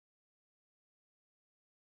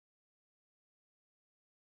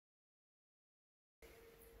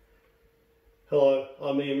Hello,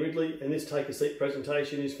 I'm Ian Ridley and this Take a Seat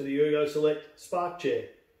presentation is for the ErgoSelect Spark Chair.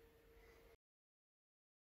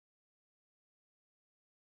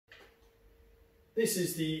 This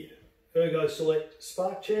is the ErgoSelect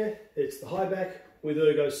Spark Chair. It's the high back with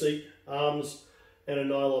ergo seat, arms and a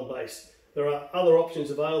nylon base. There are other options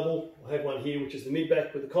available. I have one here which is the mid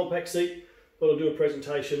back with a compact seat, but I'll do a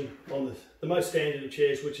presentation on the most standard of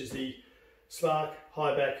chairs, which is the Spark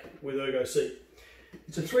high back with ergo seat.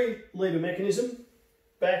 It's a 3-lever mechanism,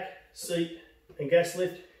 back, seat and gas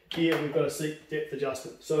lift. Here we've got a seat depth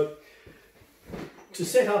adjustment. So to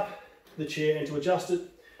set up the chair and to adjust it,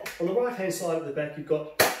 on the right hand side of the back you've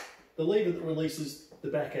got the lever that releases the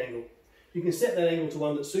back angle. You can set that angle to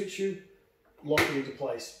one that suits you, lock it into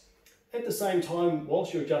place. At the same time,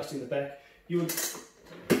 whilst you're adjusting the back, you would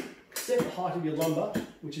set the height of your lumbar,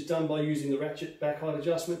 which is done by using the ratchet back height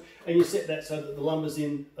adjustment, and you set that so that the lumbar's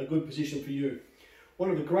in a good position for you. One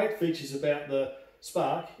of the great features about the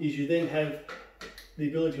Spark is you then have the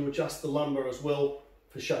ability to adjust the lumbar as well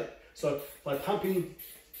for shape. So by pumping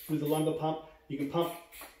with the lumbar pump, you can pump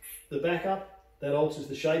the back up, that alters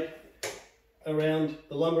the shape around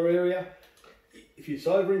the lumbar area. If it's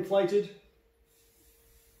overinflated,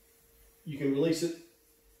 you can release it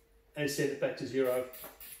and set it back to zero,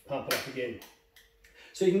 pump it up again.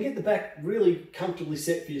 So you can get the back really comfortably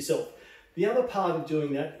set for yourself. The other part of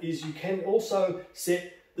doing that is you can also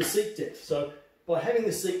set the seat depth. So by having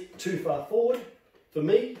the seat too far forward, for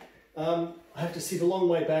me, I have to sit a long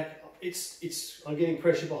way back. I'm getting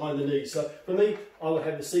pressure behind the knees. So for me, I would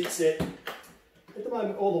have the seat set at the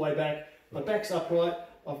moment all the way back. My back's upright.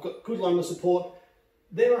 I've got good lumbar support.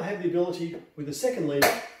 Then I have the ability with the second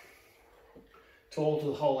lever to alter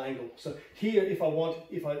the whole angle. So here, if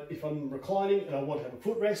I'm reclining and I want to have a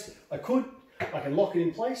footrest, I can lock it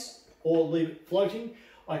in place or leave it floating.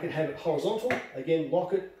 I can have it horizontal, again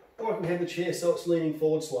lock it, or I can have the chair so it's leaning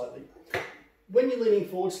forward slightly. When you're leaning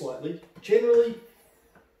forward slightly, generally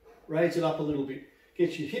raise it up a little bit.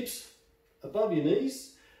 Get your hips above your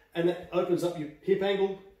knees and that opens up your hip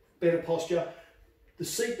angle, better posture. The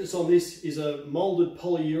seat that's on this is a moulded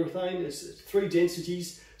polyurethane. It's 3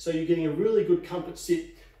 densities, so you're getting a really good comfort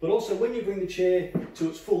sit. But also when you bring the chair to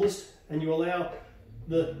its fullest and you allow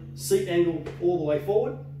the seat angle all the way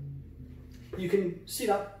forward, you can sit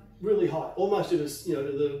up really high, almost at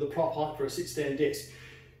the prop height for a sit-stand desk.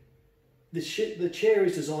 The chair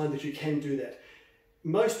is designed that you can do that.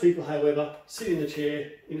 Most people, however, sit in the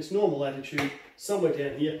chair in its normal attitude, somewhere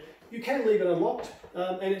down here. You can leave it unlocked,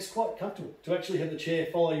 and it's quite comfortable to actually have the chair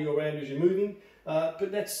follow you around as you're moving,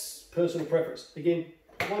 but that's personal preference. Again,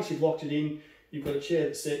 once you've locked it in, you've got a chair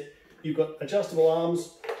that's set, you've got adjustable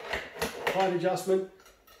arms, height adjustment,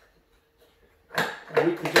 a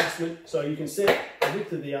width adjustment, so you can set the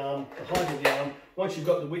width of the arm, the height of the arm. Once you've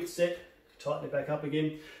got the width set, tighten it back up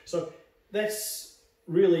again. So that's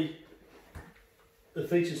really the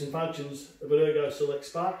features and functions of an ErgoSelect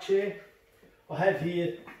Spark chair. I have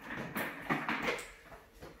here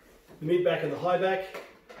the mid back and the high back.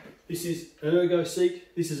 This is an ergo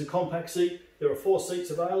seat. This is a compact seat. There are 4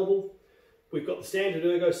 seats available. We've got the standard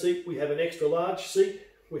ergo seat. We have an extra large seat.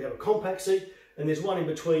 We have a compact seat, and there's one in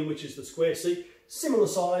between, which is the square seat. Similar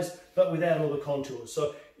size, but without all the contours.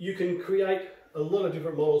 So you can create a lot of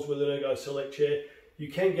different models with an ErgoSelect chair.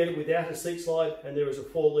 You can get it without a seat slide, and there is a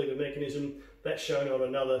 4-lever mechanism that's shown on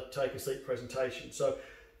another Take a Seat presentation. So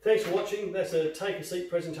thanks for watching. That's a Take a Seat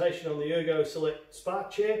presentation on the ErgoSelect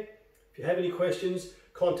Spark chair. If you have any questions,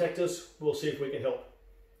 contact us. We'll see if we can help.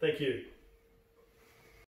 Thank you.